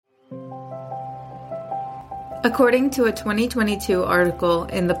According to a 2022 article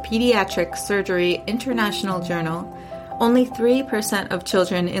in the Pediatric Surgery International Journal, only 3% of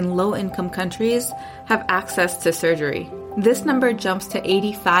children in low-income countries have access to surgery. This number jumps to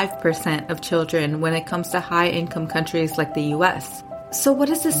 85% of children when it comes to high-income countries like the US. So what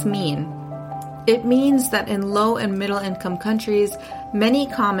does this mean? It means that in low and middle-income countries, many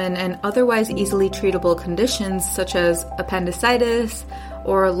common and otherwise easily treatable conditions such as appendicitis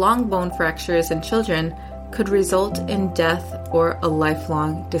or long bone fractures in children could result in death or a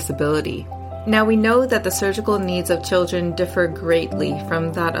lifelong disability. Now, we know that the surgical needs of children differ greatly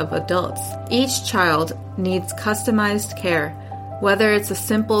from that of adults. Each child needs customized care, whether it's a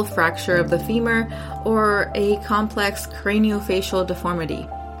simple fracture of the femur or a complex craniofacial deformity.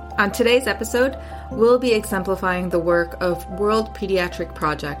 On today's episode, we'll be exemplifying the work of World Pediatric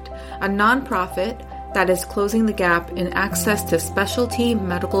Project, a nonprofit that is closing the gap in access to specialty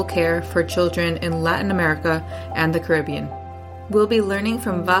medical care for children in Latin America and the Caribbean. We'll be learning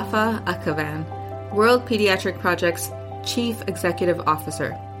from Vafa Akhavan, World Pediatric Project's Chief Executive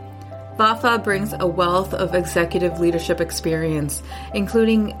Officer. Vafa brings a wealth of executive leadership experience,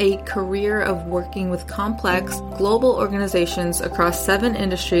 including a career of working with complex global organizations across 7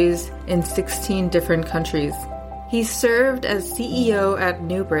 industries in 16 different countries. He served as CEO at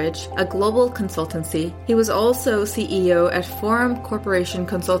Newbridge, a global consultancy. He was also CEO at Forum Corporation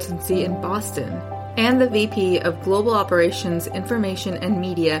Consultancy in Boston, and the VP of Global Operations, Information and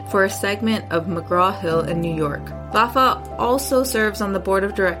Media for a segment of McGraw-Hill in New York. Vafa also serves on the board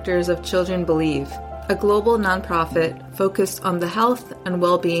of directors of Children Believe, a global nonprofit focused on the health and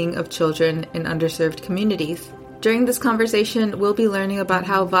well-being of children in underserved communities. During this conversation, we'll be learning about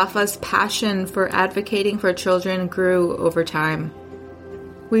how Vafa's passion for advocating for children grew over time.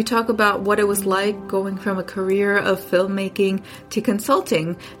 We talk about what it was like going from a career of filmmaking to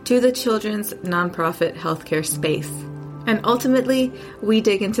consulting to the children's nonprofit healthcare space. And ultimately, we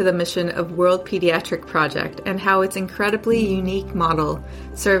dig into the mission of World Pediatric Project and how its incredibly unique model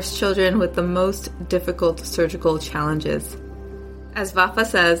serves children with the most difficult surgical challenges. As Vafa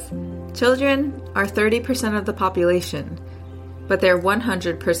says, children are 30% of the population, but they're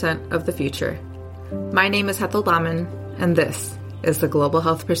 100% of the future. My name is Hetal Baman, and this is the Global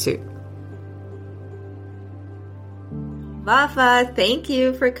Health Pursuit. Vafa, thank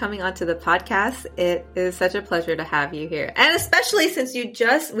you for coming onto the podcast. It is such a pleasure to have you here. And especially since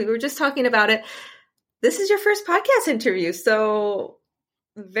we were just talking about it, this is your first podcast interview, so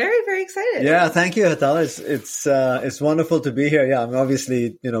very, very excited. Yeah, thank you, Hetal. It's wonderful to be here. Yeah, I mean,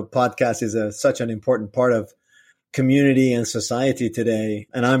 obviously, podcast is such an important part of community and society today.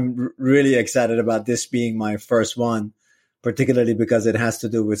 And I'm really excited about this being my first one, particularly because it has to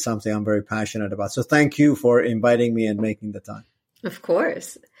do with something I'm very passionate about. So thank you for inviting me and making the time. Of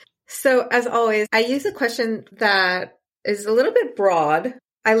course. So as always, I use a question that is a little bit broad.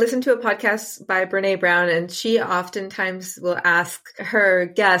 I listen to a podcast by Brene Brown, and she oftentimes will ask her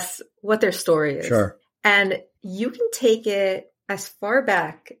guests what their story is. Sure. And you can take it as far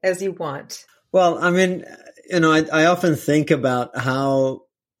back as you want. Well, I mean, I often think about how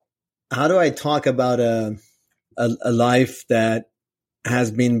do I talk about a life that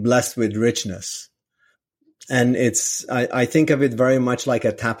has been blessed with richness. And I think of it very much like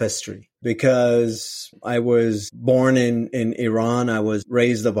a tapestry, because I was born in Iran. I was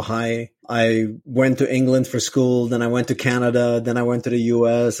raised a Baha'i. I went to England for school. Then I went to Canada. Then I went to the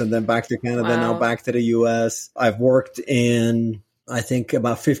US, and then back to Canada. Wow. Now back to the US. I've worked in, I think,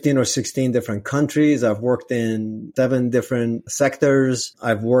 about 15 or 16 different countries. I've worked in 7 different sectors.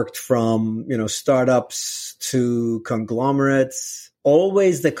 I've worked from, startups to conglomerates.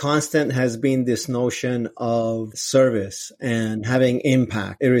 Always the constant has been this notion of service and having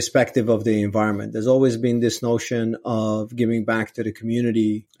impact, irrespective of the environment. There's always been this notion of giving back to the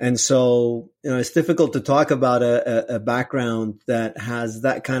community. And so, it's difficult to talk about a background that has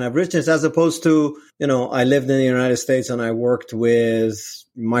that kind of richness, as opposed to, I lived in the United States and I worked with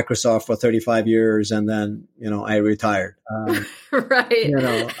Microsoft for 35 years and then, I retired.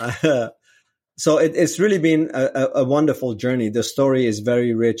 Right. So it's really been a wonderful journey. The story is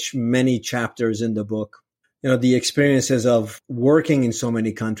very rich, many chapters in the book. The experiences of working in so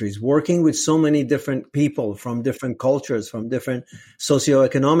many countries, working with so many different people from different cultures, from different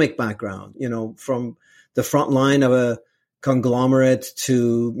socioeconomic background, from the front line of a conglomerate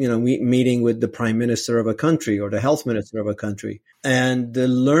to, meeting with the prime minister of a country or the health minister of a country. And the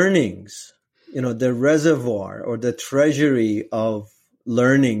learnings, the reservoir or the treasury of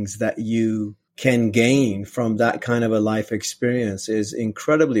learnings that you can gain from that kind of a life experience is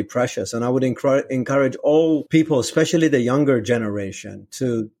incredibly precious. And I would encourage all people, especially the younger generation,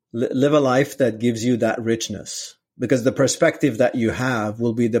 to live a life that gives you that richness, because the perspective that you have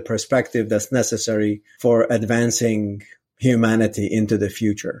will be the perspective that's necessary for advancing humanity into the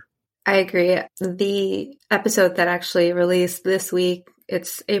future. I agree. The episode that actually released this week,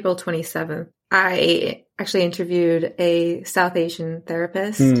 it's April 27th. I actually interviewed a South Asian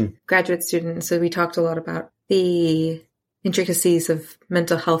therapist, graduate student. So we talked a lot about the intricacies of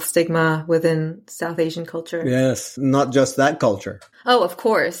mental health stigma within South Asian culture. Yes, not just that culture. Oh, of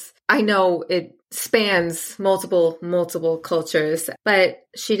course. I know it spans multiple cultures, but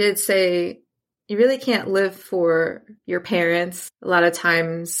she did say you really can't live for your parents. A lot of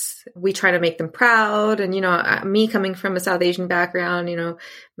times we try to make them proud. And, me coming from a South Asian background,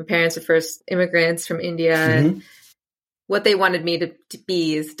 my parents are first immigrants from India. And what they wanted me to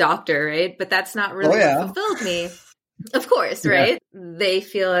be is doctor, right? But that's not really what fulfilled me. Of course, right? Yeah. They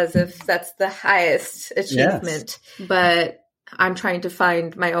feel as if that's the highest achievement. Yes. But I'm trying to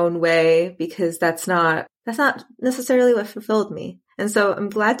find my own way, because that's not necessarily what fulfilled me. And so I'm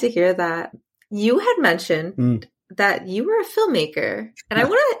glad to hear that. You had mentioned that you were a filmmaker, and I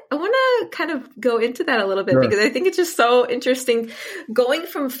want to kind of go into that a little bit, because I think it's just so interesting going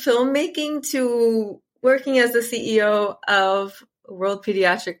from filmmaking to working as the CEO of World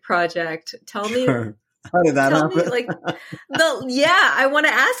Pediatric Project. Tell me, how did that happen? I want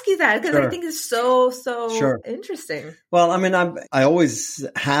to ask you that, because I think it's so interesting. Well, I mean, I always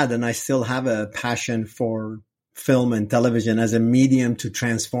had, and I still have, a passion for film and television as a medium to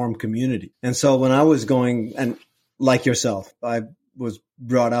transform community. And so when I was going, and like yourself, I was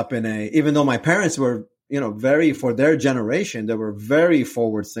brought up even though my parents were, very, for their generation, they were very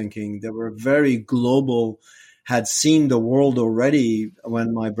forward thinking. They were very global, had seen the world already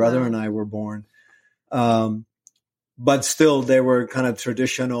when my brother and I were born. But still they were kind of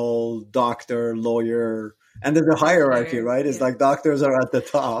traditional doctor, lawyer, and there's a hierarchy, right? It's like doctors are at the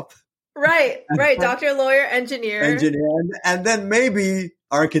top. Right. Doctor, lawyer, engineer, and then maybe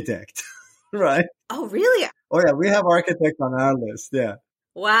architect, right? Oh, really? Oh, yeah. We have architect on our list. Yeah.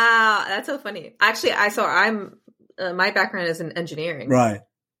 Wow. That's so funny. Actually, my background is in engineering. Right.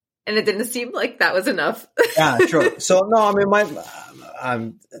 And it didn't seem like that was enough. Yeah, sure. So, no, I mean,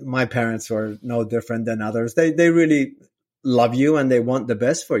 my parents were no different than others. They really love you and they want the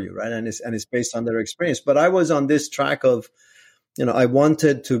best for you, right? And it's based on their experience. But I was on this track of, I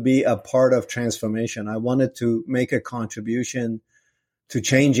wanted to be a part of transformation. I wanted to make a contribution to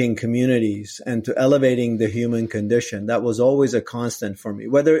changing communities and to elevating the human condition. That was always a constant for me,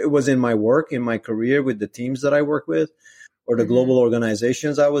 whether it was in my work, in my career with the teams that I work with, or the global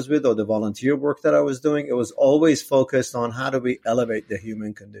organizations I was with, or the volunteer work that I was doing. It was always focused on how do we elevate the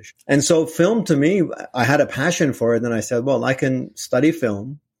human condition. And so film, to me, I had a passion for it. And I said, well, I can study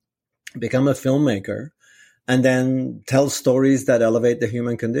film, become a filmmaker, and then tell stories that elevate the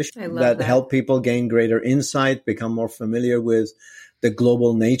human condition, that help people gain greater insight, become more familiar with the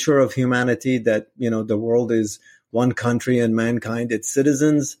global nature of humanity, that, the world is one country and mankind, its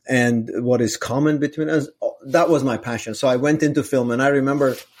citizens, and what is common between us. That was my passion. So I went into film, and I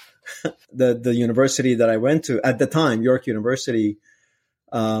remember the university that I went to at the time, York University,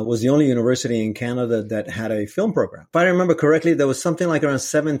 was the only university in Canada that had a film program. If I remember correctly, there was something like around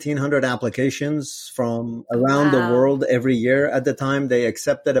 1,700 applications from around the world every year at the time. They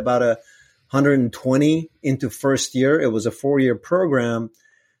accepted about 120 into first year. It was a 4-year program.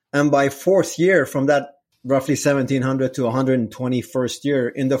 And by fourth year, from that roughly 1,700 to 120 first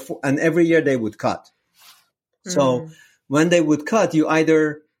year, and every year they would cut. So when they would cut, you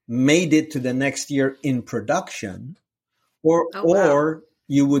either made it to the next year in production, or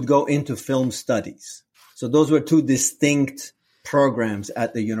you would go into film studies. So those were two distinct programs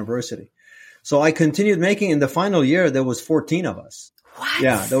at the university. So I continued making. In the final year, there was 14 of us. What?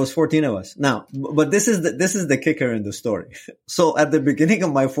 Yeah, there was 14 of us. Now, but this is the kicker in the story. So at the beginning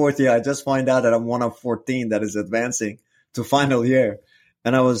of my fourth year, I just find out that I'm one of 14 that is advancing to final year.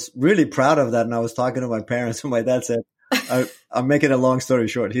 And I was really proud of that. And I was talking to my parents, and my dad said, I'm making a long story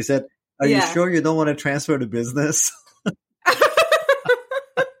short. He said, are you sure you don't want to transfer to business?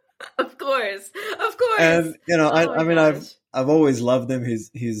 Of course. And, I've always loved him.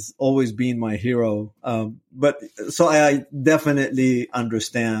 He's always been my hero. But so I definitely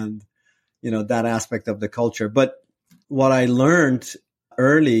understand, that aspect of the culture. But what I learned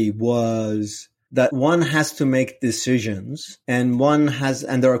early was that one has to make decisions, and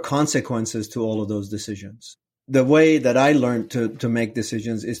there are consequences to all of those decisions. The way that I learned to make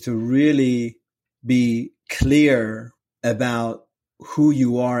decisions is to really be clear about who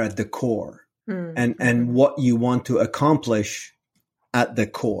you are at the core. And what you want to accomplish at the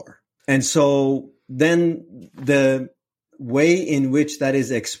core. And so then way in which that is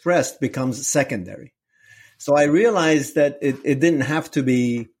expressed becomes secondary. So I realized that it didn't have to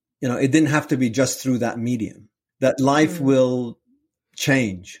be, it didn't have to be just through that medium, that life will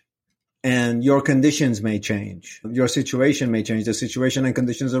change and your conditions may change. Your situation may change. The situation and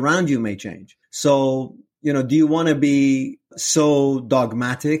conditions around you may change. So, do you want to be so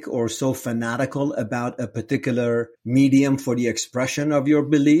dogmatic or so fanatical about a particular medium for the expression of your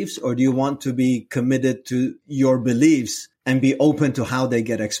beliefs? Or do you want to be committed to your beliefs and be open to how they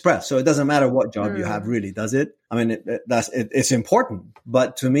get expressed? So it doesn't matter what job you have, really, does it? I mean, it's important,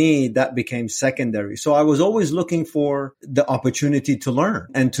 but to me, that became secondary. So I was always looking for the opportunity to learn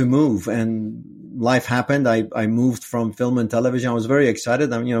and to move, and life happened. I moved from film and television. I was very excited.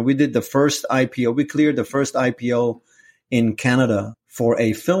 We did the first IPO. We cleared the first IPO in Canada for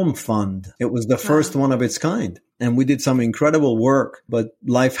a film fund. It was the first one of its kind. And we did some incredible work, but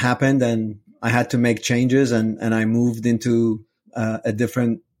life happened and I had to make changes, and I moved into a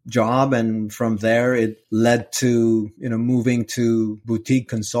different job. And from there, it led to, moving to boutique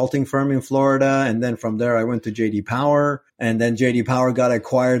consulting firm in Florida. And then from there, I went to JD Power, and then JD Power got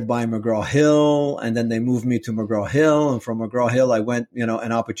acquired by McGraw-Hill. And then they moved me to McGraw-Hill. And from McGraw-Hill, I went,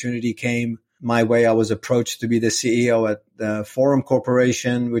 an opportunity came my way. I was approached to be the CEO at the Forum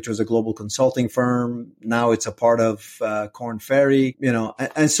Corporation, which was a global consulting firm. Now it's a part of Korn Ferry,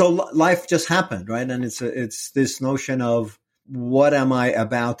 and so life just happened, right? And it's this notion of what am I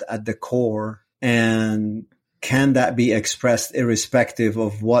about at the core, and can that be expressed irrespective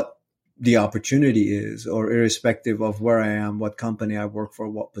of what the opportunity is, or irrespective of where I am, what company I work for,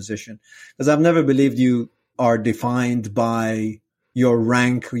 what position? Because I've never believed you are defined by your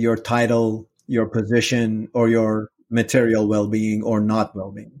rank, your title, your position, or your material well-being or not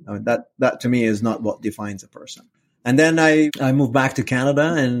well-being. I mean, that to me is not what defines a person. And then I moved back to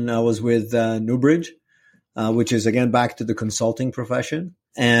Canada, and I was with Newbridge, which is again back to the consulting profession.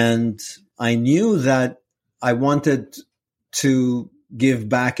 And I knew that I wanted to give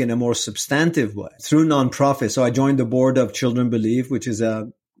back in a more substantive way through nonprofit. So I joined the board of Children Believe, which is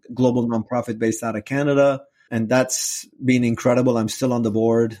a global nonprofit based out of Canada. And that's been incredible. I'm still on the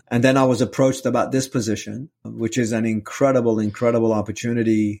board. And then I was approached about this position, which is an incredible, incredible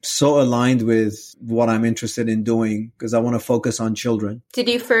opportunity. So aligned with what I'm interested in doing, because I want to focus on children. Did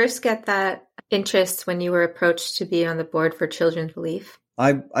you first get that interest when you were approached to be on the board for Children's Belief?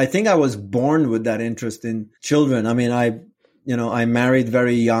 I think I was born with that interest in children. I mean, I married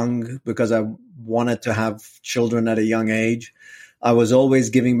very young because I wanted to have children at a young age. I was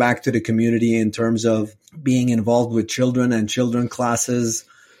always giving back to the community in terms of being involved with children and children classes,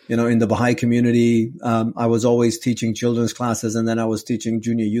 in the Baha'i community. I was always teaching children's classes, and then I was teaching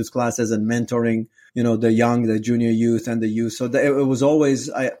junior youth classes and mentoring, the junior youth and the youth. So it was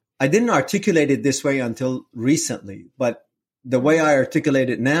always, I didn't articulate it this way until recently, but the way I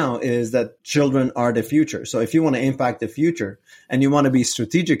articulate it now is that children are the future. So if you want to impact the future and you want to be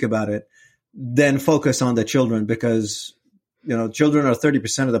strategic about it, then focus on the children, because children are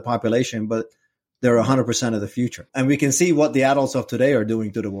 30% of the population, but they're 100% of the future. And we can see what the adults of today are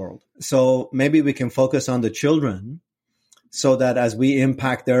doing to the world. So maybe we can focus on the children so that as we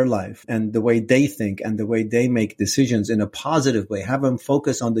impact their life and the way they think and the way they make decisions in a positive way, have them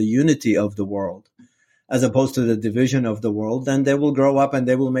focus on the unity of the world as opposed to the division of the world, then they will grow up and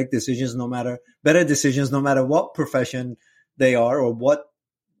they will make decisions better decisions, no matter what profession they are or what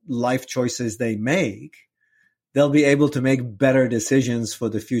life choices they make. They'll be able to make better decisions for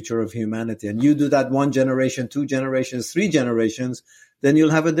the future of humanity. And you do that 1 generation, 2 generations, 3 generations, then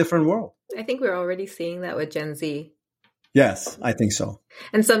you'll have a different world. I think we're already seeing that with Gen Z. Yes, I think so.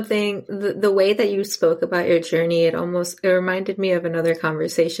 And the way that you spoke about your journey, it reminded me of another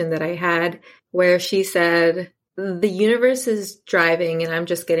conversation that I had where she said, the universe is driving and I'm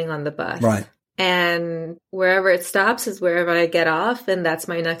just getting on the bus. Right. And wherever it stops is wherever I get off, and that's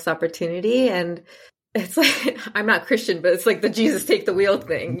my next opportunity. And it's like, I'm not Christian, but it's like the Jesus take the wheel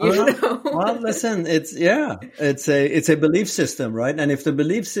thing, know? Well, listen, it's a belief system, right? And if the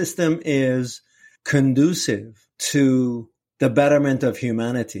belief system is conducive to the betterment of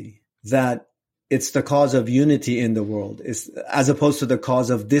humanity, that it's the cause of unity in the world, as opposed to the cause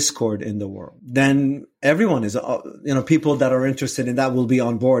of discord in the world, then everyone is, people that are interested in that will be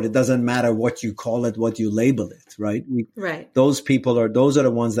on board. It doesn't matter what you call it, what you label it, right? Right. Those are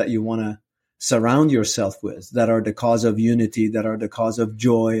the ones that you want to surround yourself with, that are the cause of unity, that are the cause of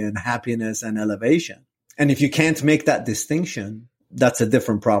joy and happiness and elevation. And if you can't make that distinction, that's a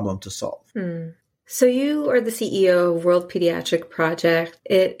different problem to solve. So you are the CEO of World Pediatric Project.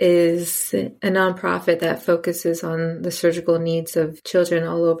 It is a nonprofit that focuses on the surgical needs of children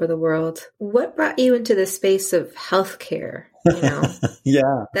all over the world. What brought you into the space of healthcare?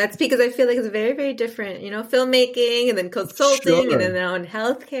 Yeah. That's because I feel like it's very, very different, filmmaking and then consulting Sure. and then now in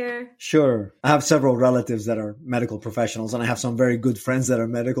healthcare. Sure. I have several relatives that are medical professionals, and I have some very good friends that are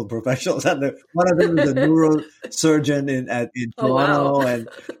medical professionals. And one of them is a neurosurgeon in Toronto, wow. and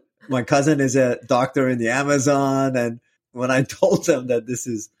my cousin is a doctor in the Amazon. And when I told them that this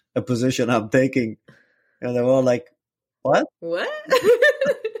is a position I'm taking, they were all like, "What? What?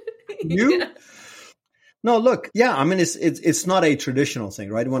 You?" Yeah. No, look, yeah, I mean, it's not a traditional thing,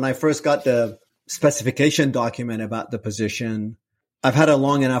 right? When I first got the specification document about the position, I've had a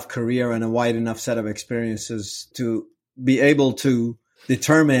long enough career and a wide enough set of experiences to be able to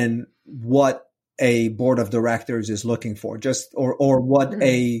determine what a board of directors is looking for, or what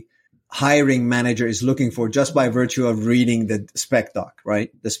a hiring manager is looking for, just by virtue of reading the spec doc,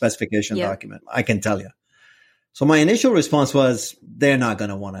 right? The specification document. I can tell you. So my initial response was, they're not going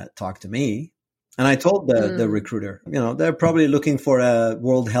to want to talk to me. And I told the recruiter, they're probably looking for a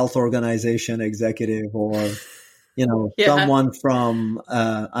World Health Organization executive, or, someone from,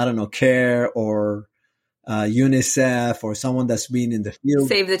 CARE or UNICEF, or someone that's been in the field.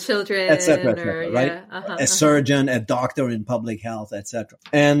 Save the Children. Et cetera, right? A surgeon, a doctor in public health, et cetera.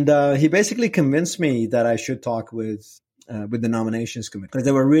 And he basically convinced me that I should talk with the nominations committee, because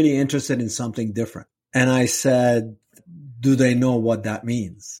they were really interested in something different. And I said, do they know what that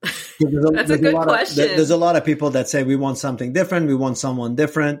means? That's a good question. There's a lot of people that say, we want something different. We want someone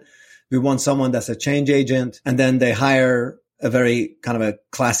different. We want someone that's a change agent. And then they hire a very kind of a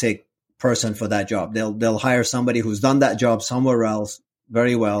classic person for that job. They'll hire somebody who's done that job somewhere else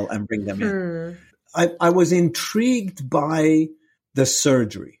very well and bring them in. I was intrigued by the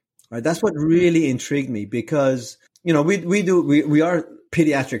surgery, right? That's what really intrigued me, because, we are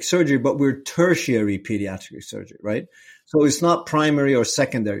pediatric surgery, but we're tertiary pediatric surgery, right? So it's not primary or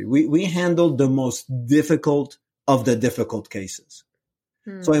secondary. We handle the most difficult of the difficult cases.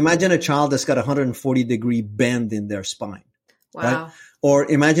 So imagine a child that's got a 140-degree bend in their spine. Wow. Right? Or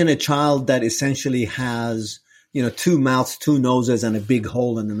imagine a child that essentially has, two mouths, two noses, and a big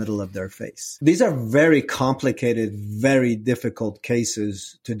hole in the middle of their face. These are very complicated, very difficult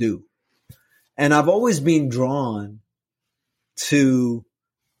cases to do. And I've always been drawn to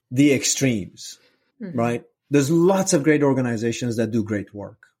the extremes, right? There's lots of great organizations that do great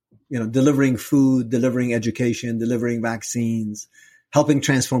work, delivering food, delivering education, delivering vaccines, helping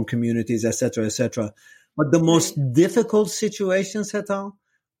transform communities, et cetera, et cetera. But the most difficult situations, Hetal,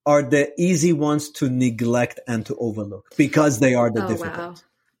 are the easy ones to neglect and to overlook, because they are the difficult,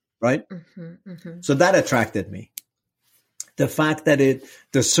 right? So that attracted me. The fact that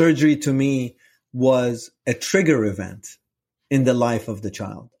the surgery to me was a trigger event in the life of the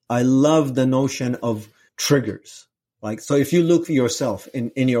child. I love the notion of triggers. So if you look for yourself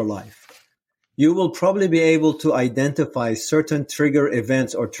in your life, you will probably be able to identify certain trigger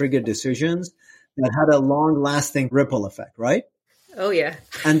events or trigger decisions that had a long-lasting ripple effect, right? Oh, yeah.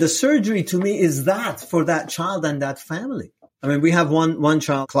 And the surgery to me is that for that child and that family. I mean, we have one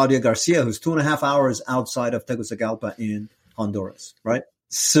child, Claudia Garcia, who's 2.5 hours outside of Tegucigalpa in Honduras, right?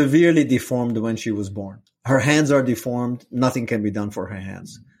 Severely deformed when she was born. Her hands are deformed. Nothing can be done for her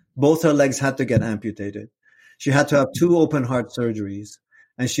hands. Both her legs had to get amputated. She had to have 2 open heart surgeries,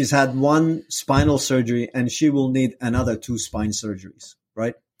 and she's had 1 spinal surgery, and she will need another 2 spine surgeries,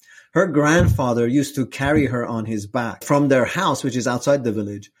 right? Her grandfather used to carry her on his back from their house, which is outside the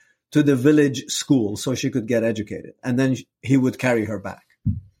village, to the village school so she could get educated. And then he would carry her back.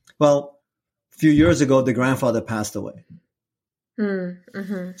 Well, a few years ago, the grandfather passed away.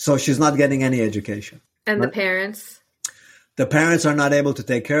 So she's not getting any education. And right? The parents? The parents are not able to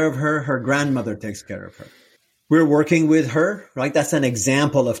take care of her. Her grandmother takes care of her. We're working with her, right? That's an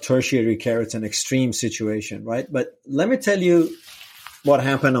example of tertiary care. It's an extreme situation, right? But let me tell you what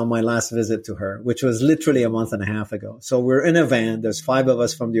happened on my last visit to her, which was literally a month and a half ago. So we're in a van. There's 5 of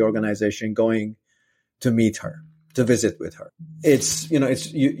us from the organization going to meet her, to visit with her.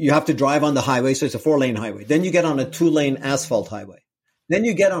 You have to drive on the highway. So it's a 4-lane highway. Then you get on a 2-lane asphalt highway. Then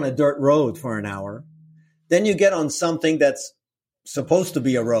you get on a dirt road for an hour. Then you get on something that's supposed to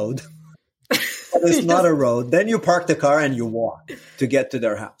be a road, but it's not a road. Then you park the car and you walk to get to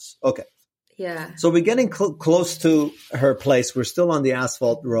their house. Okay. Yeah. So we're getting close to her place. We're still on the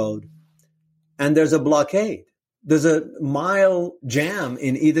asphalt road, and there's a blockade. There's a mile jam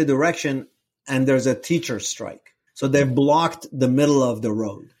in either direction, and there's a teacher strike. So they've blocked the middle of the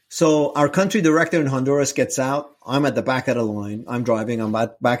road. So our country director in Honduras gets out. I'm at the back of the line. I'm driving. I'm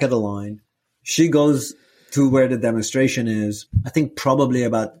back of the line. She goes to where the demonstration is. I think probably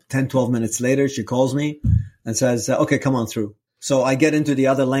about 10, 12 minutes later, she calls me and says, okay, come on through. So I get into the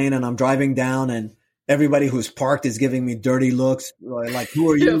other lane and I'm driving down, and everybody who's parked is giving me dirty looks. Like,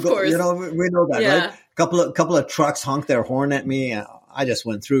 who are you? Of course. You know, we know that, Yeah. right? Couple of trucks honked their horn at me. I just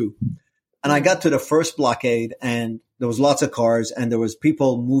went through. And I got to the first blockade, and there was lots of cars, and there was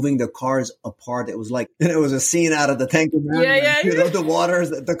people moving the cars apart. It was like, it was a scene out of the Ten Commandments. Yeah. You know,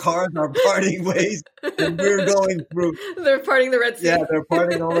 the cars are parting ways, and we're going through. They're parting the Red Sea. Yeah, they're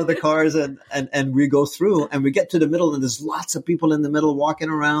parting all of the cars, and we go through, and we get to the middle, and there's lots of people in the middle walking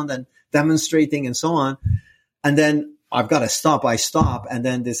around and demonstrating and so on. And then I've got to stop. I stop, and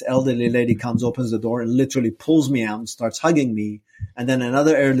then this elderly lady comes, opens the door, and literally pulls me out and starts hugging me. And then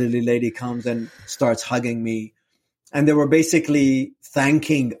another elderly lady comes and starts hugging me. And they were basically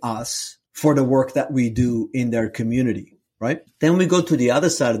thanking us for the work that we do in their community, right? Then we go to the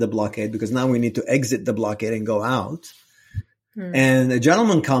other side of the blockade, because now we need to exit the blockade and go out. And a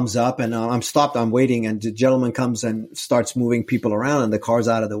gentleman comes up, and I'm stopped, I'm waiting, and the gentleman comes and starts moving people around, and the car's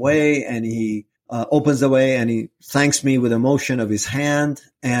out of the way, and he opens the way, and he thanks me with a motion of his hand,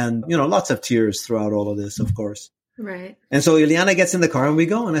 and, you know, lots of tears throughout all of this, of course. Right. And so Ileana gets in the car and we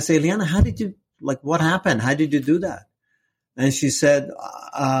go, and I say, Ileana, how did you, like, what happened? How did you do that? And she said,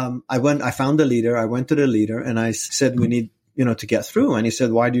 I found the leader. I went to the leader and I said, we need, you know, to get through. And he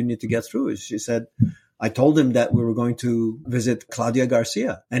said, why do you need to get through? She said, I told him that we were going to visit Claudia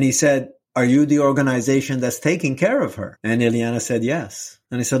Garcia. And he said, are you the organization that's taking care of her? And Ileana said, yes.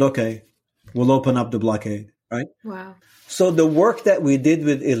 And he said, okay, we'll open up the blockade, right? Wow. So the work that we did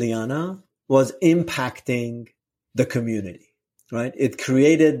with Ileana was impacting the community, right? It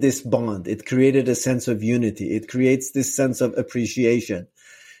created this bond. It created a sense of unity. It creates this sense of appreciation.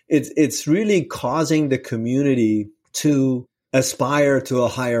 It's really causing the community to aspire to a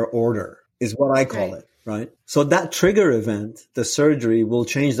higher order, is what I call it, right? So that trigger event, the surgery, will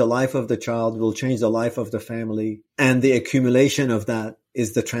change the life of the child, will change the life of the family. And the accumulation of that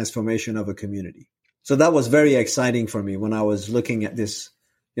is the transformation of a community. So that was very exciting for me when I was looking at this,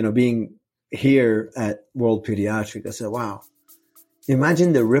 you know, being here at World Pediatric. I said, wow,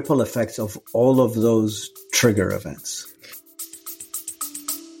 imagine the ripple effects of all of those trigger events.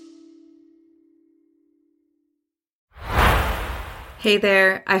 Hey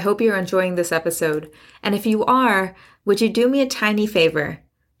there, I hope you're enjoying this episode. And if you are, would you do me a tiny favor?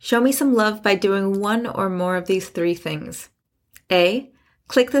 Show me some love by doing one or more of these three things. A,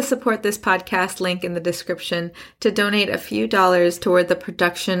 click the support this podcast link in the description to donate a few dollars toward the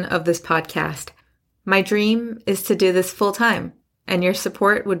production of this podcast. My dream is to do this full time, and your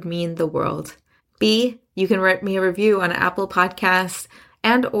support would mean the world. B, you can write me a review on Apple Podcasts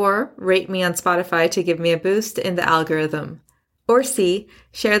and or rate me on Spotify to give me a boost in the algorithm. Or C,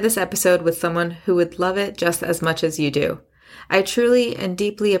 share this episode with someone who would love it just as much as you do. I truly and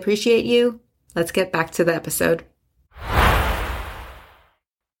deeply appreciate you. Let's get back to the episode.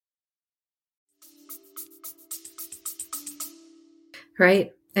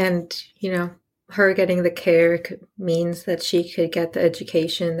 Right. And, you know, her getting the care means that she could get the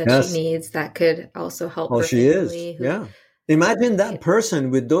education that she needs. That could also help her she family. is. Yeah. Imagine that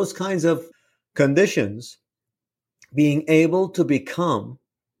person with those kinds of conditions being able to become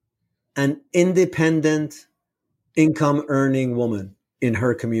an independent income earning woman in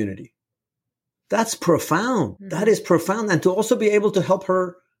her community. That's profound. Mm-hmm. That is profound. And to also be able to help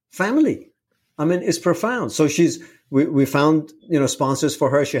her family. I mean, it's profound. So we found, you know, sponsors for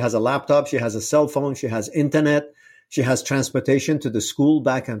her. She has a laptop. She has a cell phone. She has internet. She has transportation to the school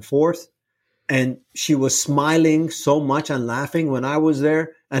back and forth. And she was smiling so much and laughing when I was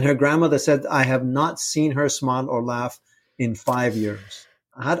there. And her grandmother said, I have not seen her smile or laugh in 5 years.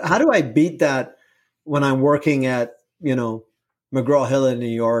 How do I beat that when I'm working at, you know, McGraw-Hill in New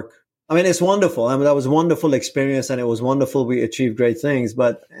York? I mean, it's wonderful. I mean, that was a wonderful experience and it was wonderful. We achieved great things,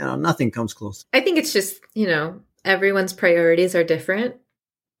 but, you know, nothing comes close. I think it's just, you know, everyone's priorities are different.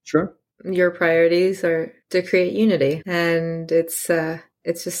 Sure. Your priorities are to create unity. And it's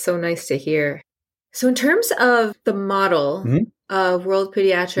just so nice to hear. So in terms of the model of World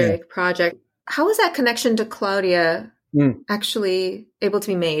Pediatric Project, how is that connection to Claudia actually able to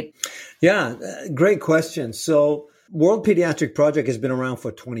be made? Yeah, great question. So World Pediatric Project has been around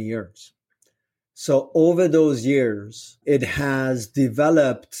for 20 years. So over those years, it has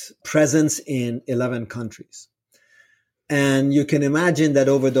developed presence in 11 countries. And you can imagine that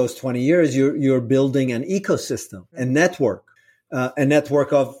over those 20 years, you're building an ecosystem, a network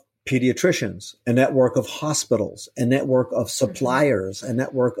of pediatricians, a network of hospitals, a network of suppliers, a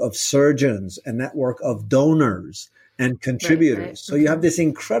network of surgeons, a network of donors, and contributors. Right. So you have this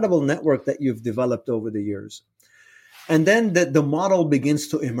incredible network that you've developed over the years. And then the model begins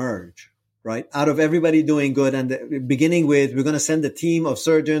to emerge, right? Out of everybody doing good and beginning with, we're going to send a team of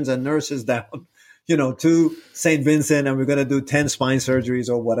surgeons and nurses down, to St. Vincent, and we're going to do 10 spine surgeries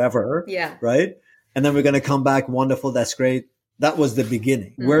or whatever. Yeah. Right. And then we're going to come back. Wonderful. That's great. That was the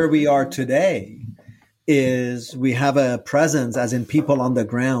beginning. Mm-hmm. Where we are today is we have a presence, as in people on the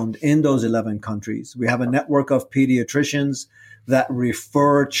ground in those 11 countries. We have a network of pediatricians that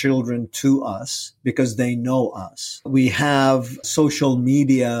refer children to us because they know us. We have social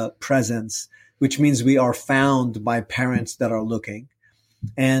media presence, which means we are found by parents that are looking.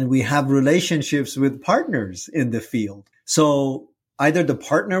 And we have relationships with partners in the field. So either the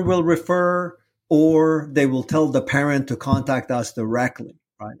partner will refer or they will tell the parent to contact us directly,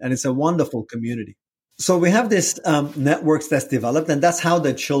 right? And it's a wonderful community. So we have this networks that's developed, and that's how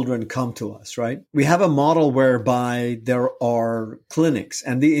the children come to us, right? We have a model whereby there are clinics,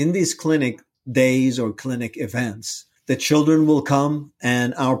 and in these clinic days or clinic events, the children will come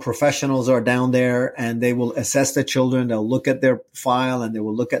and our professionals are down there and they will assess the children. They'll look at their file and they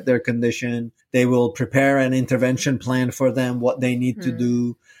will look at their condition. They will prepare an intervention plan for them, what they need to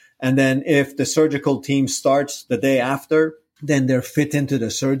do. And then if the surgical team starts the day after, then they're fit into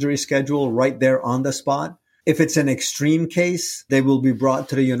the surgery schedule right there on the spot. If it's an extreme case, they will be brought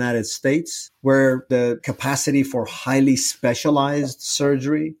to the United States, where the capacity for highly specialized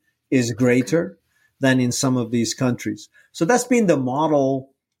surgery is greater than in some of these countries. So that's been the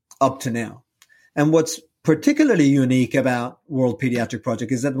model up to now. And what's particularly unique about World Pediatric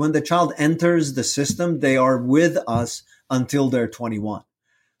Project is that when the child enters the system, they are with us until they're 21.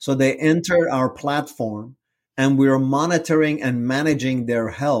 So they enter our platform and we're monitoring and managing their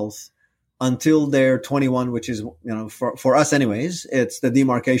health until they're 21, which is, for us anyways, it's the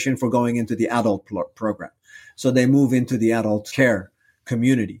demarcation for going into the adult program. So they move into the adult care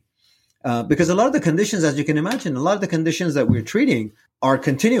community. Because a lot of the conditions, as you can imagine, a lot of the conditions that we're treating are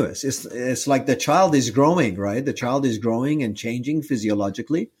continuous. It's like the child is growing, right? The child is growing and changing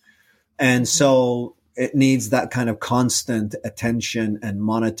physiologically. And so it needs that kind of constant attention and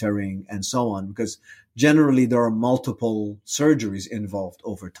monitoring and so on, because generally there are multiple surgeries involved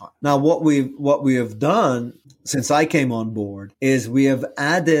over time. Now, what we have done since I came on board is we have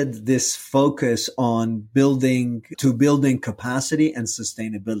added this focus on building capacity and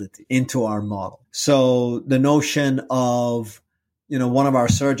sustainability into our model. So the notion of, one of our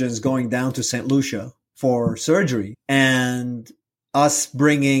surgeons going down to St. Lucia for surgery and us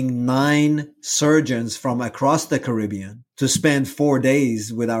bringing 9 surgeons from across the Caribbean to spend 4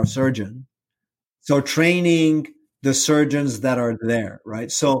 days with our surgeon. So training the surgeons that are there, right?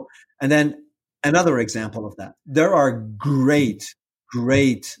 So, and then another example of that, there are great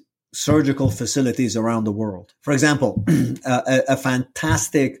surgical facilities around the world. For example, a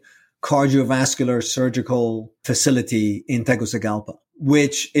fantastic cardiovascular surgical facility in Tegucigalpa,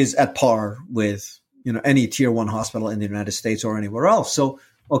 which is at par with, any tier 1 hospital in the United States or anywhere else. So,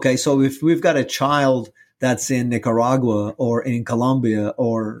 okay. So if we've got a child that's in Nicaragua or in Colombia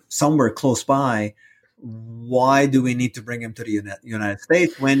or somewhere close by, why do we need to bring him to the United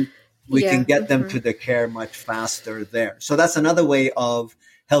States when we can get them to the care much faster there? So that's another way of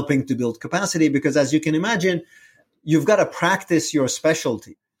helping to build capacity, because as you can imagine, you've got to practice your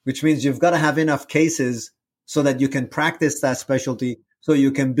specialty, which means you've got to have enough cases so that you can practice that specialty, so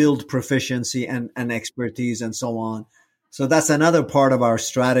you can build proficiency and expertise and so on. So that's another part of our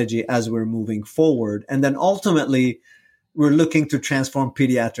strategy as we're moving forward. And then ultimately, we're looking to transform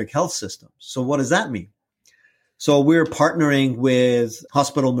pediatric health systems. So what does that mean? So we're partnering with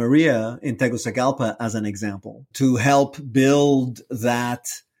Hospital Maria in Tegucigalpa, as an example, to help build that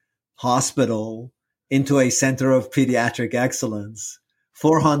hospital into a center of pediatric excellence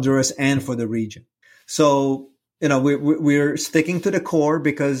for Honduras and for the region. So, we're sticking to the core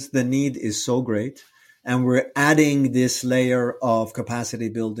because the need is so great. And we're adding this layer of capacity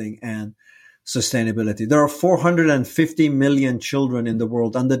building and sustainability. There are 450 million children in the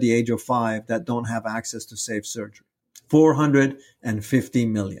world under the age of 5 that don't have access to safe surgery. 450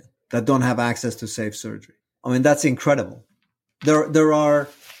 million that don't have access to safe surgery. I mean, that's incredible. There are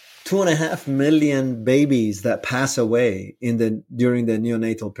 2.5 million babies that pass away during the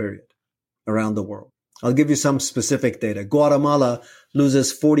neonatal period around the world. I'll give you some specific data. Guatemala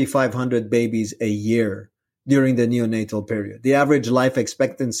loses 4,500 babies a year during the neonatal period. The average life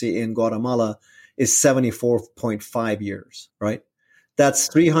expectancy in Guatemala is 74.5 years, right? That's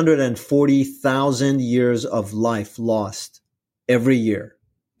 340,000 years of life lost every year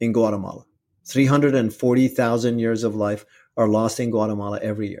in Guatemala. 340,000 years of life are lost in Guatemala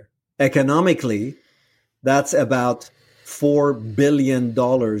every year. Economically, That's about $4 billion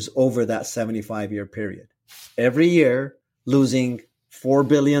over that 75-year period. Every year, losing $4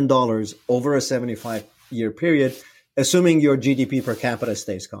 billion over a 75-year period, assuming your GDP per capita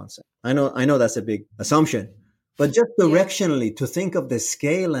stays constant. I know that's a big assumption, but just directionally to think of the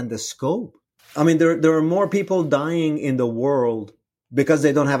scale and the scope. I mean, there are more people dying in the world because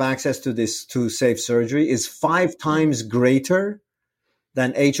they don't have access to safe surgery is 5 times greater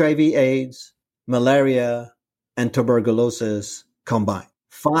than HIV/AIDS, malaria, and tuberculosis combined.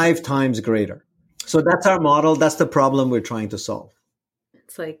 5 times greater. So that's our model. That's the problem we're trying to solve.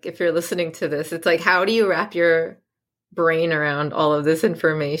 It's like, if you're listening to this, it's like, how do you wrap your brain around all of this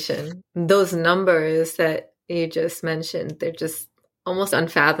information? Those numbers that you just mentioned, they're just almost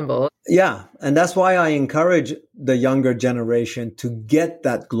unfathomable. Yeah. And that's why I encourage the younger generation to get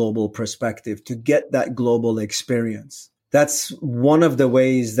that global perspective, to get that global experience. That's one of the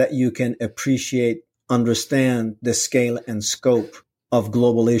ways that you can appreciate, understand the scale and scope of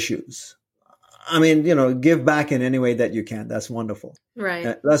global issues. I mean, give back in any way that you can. That's wonderful.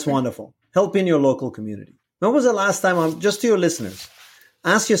 Right. That's wonderful. Help in your local community. When was the last time, just to your listeners,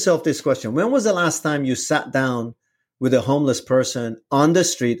 ask yourself this question. When was the last time you sat down with a homeless person on the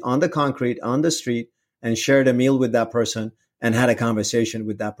street, on the concrete, on the street, and shared a meal with that person and had a conversation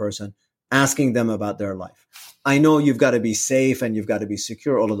with that person, asking them about their life? I know you've got to be safe and you've got to be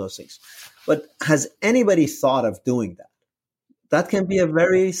secure, all of those things. But has anybody thought of doing that? That can be a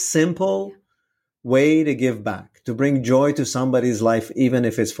very simple way to give back, to bring joy to somebody's life, even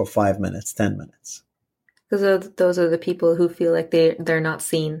if it's for 5 minutes, 10 minutes. Because those are the people who feel like they're not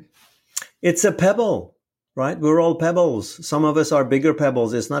seen. It's a pebble, right? We're all pebbles. Some of us are bigger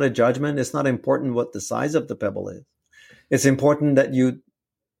pebbles. It's not a judgment. It's not important what the size of the pebble is. It's important that you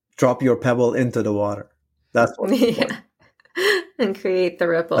drop your pebble into the water. That's what's important. And create the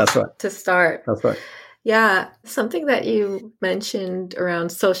ripple. That's right. To start. That's right. Yeah. Something that you mentioned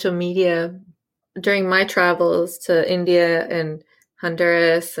around social media during my travels to India and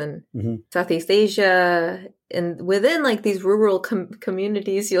Honduras and Southeast Asia, and within like these rural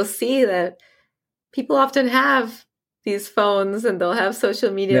communities, you'll see that people often have these phones and they'll have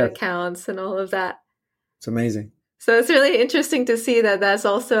social media accounts and all of that. It's amazing. So it's really interesting to see that that's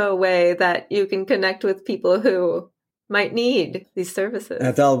also a way that you can connect with people who might need these services.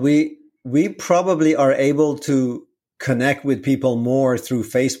 Natal, we probably are able to connect with people more through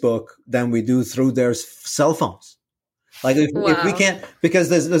Facebook than we do through their cell phones. Like if we can't, because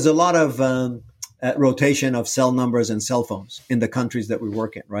there's a lot of rotation of cell numbers and cell phones in the countries that we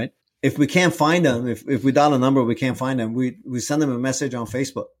work in, right? If we can't find them, if we dial a number, we can't find them, we send them a message on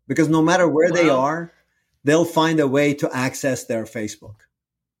Facebook, because no matter where they are, they'll find a way to access their Facebook.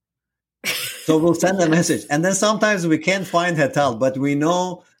 So we'll send a message. And then sometimes we can't find Hetal, but we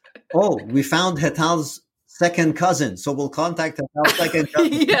know, we found Hetal's second cousin. So we'll contact Hetal's second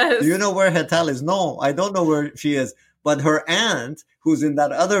cousin. Yes. Do you know where Hetal is? No, I don't know where she is. But her aunt, who's in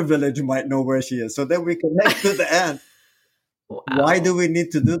that other village, might know where she is. So then we connect to the aunt. Wow. Why do we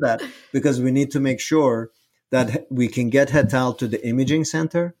need to do that? Because we need to make sure that we can get Hetal to the imaging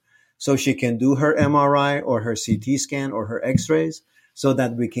center so she can do her MRI or her CT scan or her x-rays, so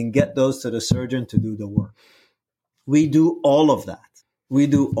that we can get those to the surgeon to do the work. We do all of that. We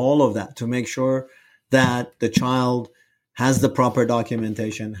do all of that to make sure that the child has the proper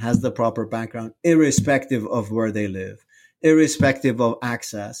documentation, has the proper background, irrespective of where they live, irrespective of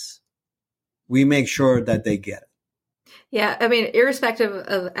access. We make sure that they get it. Yeah, I mean, irrespective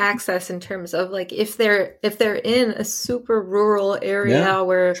of access in terms of like if they're in a super rural area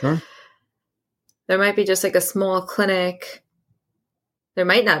where there might be just like a small clinic. There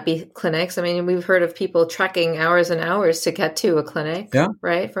might not be clinics. I mean, we've heard of people trekking hours and hours to get to a clinic,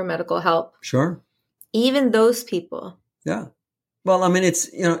 right, for medical help. Sure. Even those people. Yeah. Well, I mean, it's,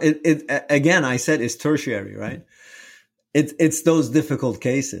 it again, I said it's tertiary, right? It's those difficult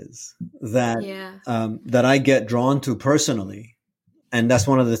cases that, that I get drawn to personally. And that's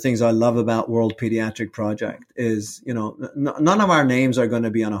one of the things I love about World Pediatric Project is, none of our names are going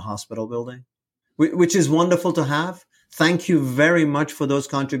to be on a hospital building, which is wonderful to have. Thank you very much for those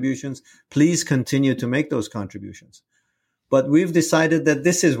contributions. Please continue to make those contributions. But we've decided that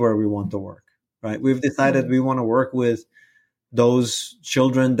this is where we want to work, right? We've decided we want to work with those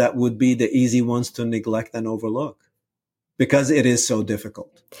children that would be the easy ones to neglect and overlook because it is so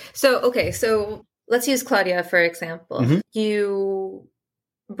difficult. So let's use Claudia, for example. Mm-hmm. You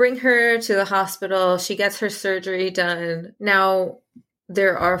bring her to the hospital. She gets her surgery done. Now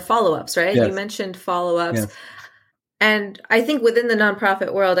there are follow-ups, right? Yes. You mentioned follow-ups. Yes. And I think within the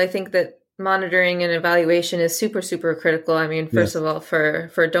nonprofit world, I think that monitoring and evaluation is super, super critical. I mean, first Yes. of all,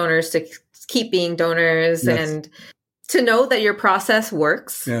 for donors to keep being donors Yes. and to know that your process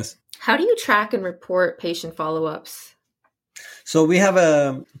works. Yes. How do you track and report patient follow-ups? So we have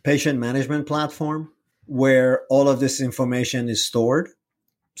a patient management platform where all of this information is stored.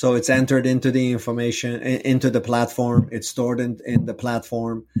 So it's entered into the information, into the platform. It's stored in the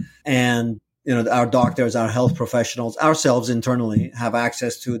platform. And, our doctors, our health professionals, ourselves internally have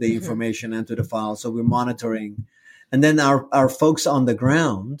access to the information and to the file. So we're monitoring. And then our folks on the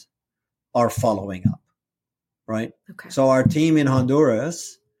ground are following up, right? Okay. So our team in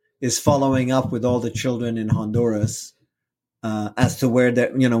Honduras is following up with all the children in Honduras as to where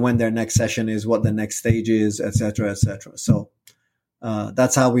when their next session is, what the next stage is, et cetera, et cetera. So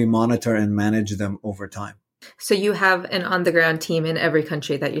that's how we monitor and manage them over time. So you have an on-the-ground team in every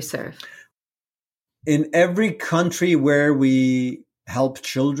country that you serve? In every country where we help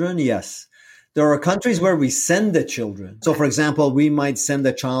children, yes. There are countries where we send the children. So, for example, we might send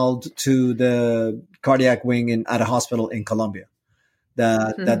a child to the cardiac wing at a hospital in Colombia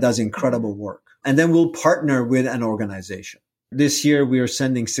that does incredible work. And then we'll partner with an organization. This year, we are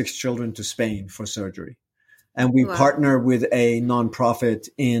sending 6 children to Spain for surgery. And we partner with a nonprofit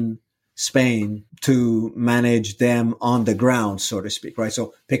in Spain to manage them on the ground, so to speak, right?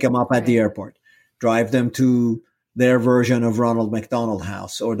 So pick them up at the airport, drive them to their version of Ronald McDonald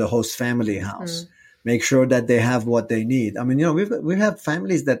House or the host family house, make sure that they have what they need. I mean, we've had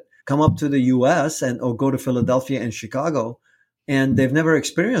families that come up to the US or go to Philadelphia and Chicago, and they've never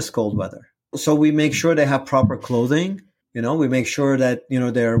experienced cold weather. So we make sure they have proper clothing. We make sure that,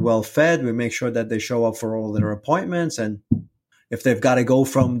 they're well fed. We make sure that they show up for all their appointments. And if they've got to go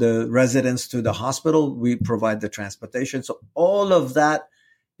from the residence to the hospital, we provide the transportation. So all of that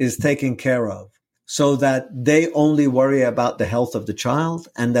is taken care of so that they only worry about the health of the child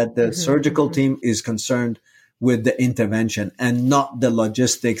and that the surgical team is concerned with the intervention and not the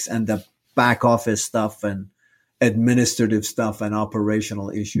logistics and the back office stuff and administrative stuff and operational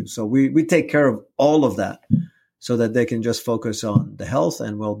issues. So we take care of all of that, so that they can just focus on the health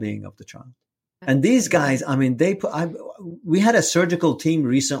and well-being of the child. And these guys, I mean, we had a surgical team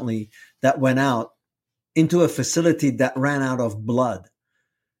recently that went out into a facility that ran out of blood.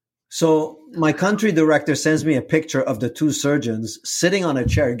 So my country director sends me a picture of the 2 surgeons sitting on a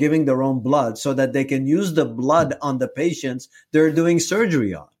chair, giving their own blood so that they can use the blood on the patients they're doing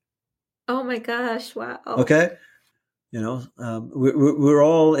surgery on. Oh my gosh. Wow. Okay. We're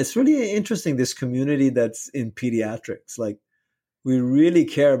all, it's really interesting, this community that's in pediatrics. Like, we really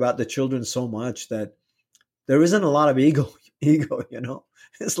care about the children so much that there isn't a lot of ego,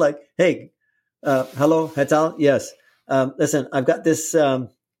 It's like, hey, hello, Hetal. Yes. Listen, I've got this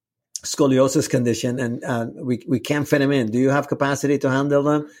scoliosis condition and we can't fit him in. Do you have capacity to handle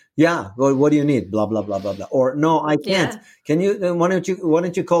them? Yeah. Well, what do you need? Blah, blah, blah, blah, blah. Or no, I can't. Yeah. Can you, why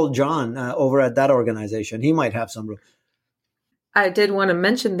don't you call John over at that organization? He might have some room. I did want to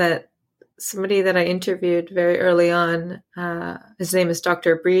mention that somebody that I interviewed very early on, his name is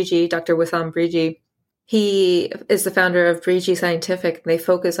Dr. Brigi, Dr. Wissam Brigi. He is the founder of Brigi Scientific. And they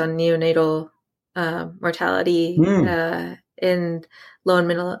focus on neonatal mortality in low and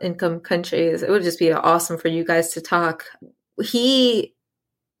middle income countries. It would just be awesome for you guys to talk. He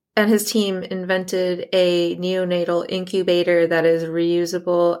and his team invented a neonatal incubator that is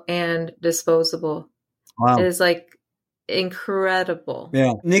reusable and disposable. Wow. It is like incredible.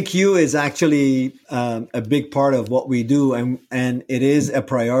 Yeah. NICU is actually a big part of what we do. And it is a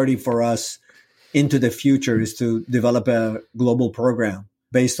priority for us into the future, is to develop a global program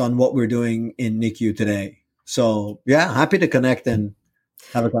based on what we're doing in NICU today. So yeah, happy to connect and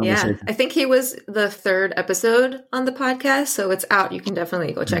have a conversation. Yeah, I think he was the 3rd episode on the podcast, so it's out. You can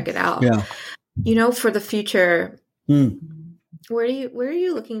definitely go check it out. Yeah. For the future, where are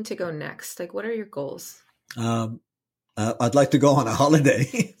you looking to go next? Like, what are your goals? I'd like to go on a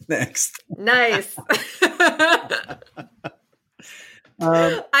holiday next. Nice.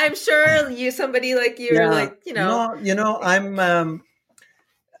 I'm sure somebody like you are like,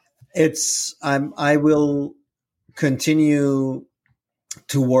 I will continue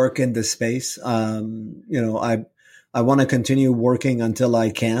to work in this space. I want to continue working until I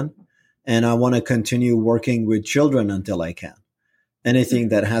can, and I want to continue working with children until I can. Anything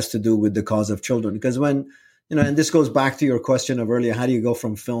that has to do with the cause of children, because when, and this goes back to your question of earlier, how do you go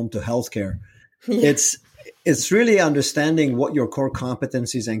from film to healthcare? Yeah. It's really understanding what your core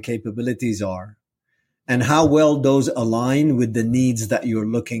competencies and capabilities are and how well those align with the needs that you're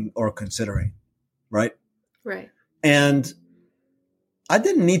looking or considering. Right. Right. And I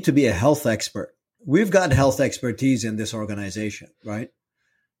didn't need to be a health expert. We've got health expertise in this organization, right?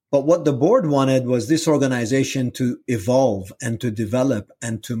 But what the board wanted was this organization to evolve and to develop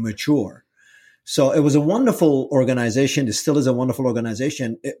and to mature. So it was a wonderful organization. It still is a wonderful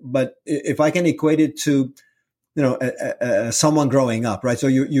organization. But if I can equate it to, someone growing up, right? So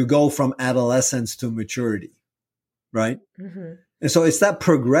you go from adolescence to maturity, right? Mm-hmm. And so it's that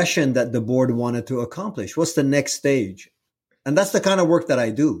progression that the board wanted to accomplish. What's the next stage? And that's the kind of work that I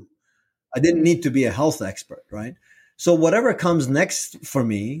do. I didn't need to be a health expert, right? So whatever comes next for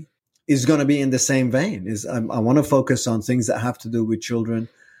me is going to be in the same vein. I want to focus on things that have to do with children.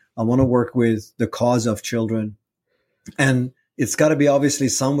 I want to work with the cause of children. And it's got to be obviously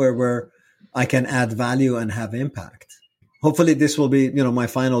somewhere where I can add value and have impact. Hopefully this will be, my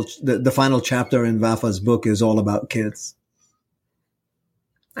the final chapter in Vafa's book is all about kids.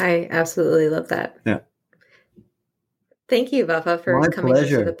 I absolutely love that. Yeah. Thank you, Vafa, for coming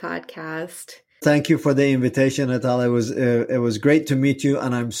to the podcast. Thank you for the invitation, Natal. It was great to meet you.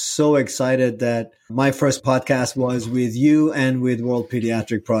 And I'm so excited that my first podcast was with you and with World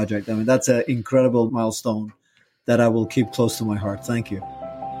Pediatric Project. I mean, that's an incredible milestone that I will keep close to my heart. Thank you.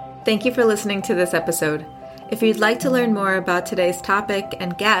 Thank you for listening to this episode. If you'd like to learn more about today's topic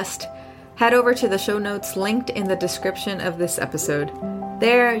and guest, head over to the show notes linked in the description of this episode.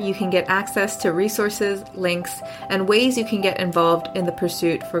 There, you can get access to resources, links, and ways you can get involved in the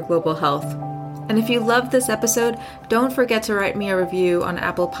pursuit for global health. And if you loved this episode, don't forget to write me a review on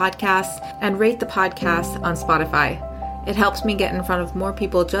Apple Podcasts and rate the podcast on Spotify. It helps me get in front of more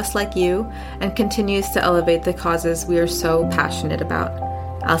people just like you and continues to elevate the causes we are so passionate about.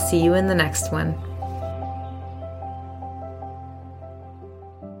 I'll see you in the next one.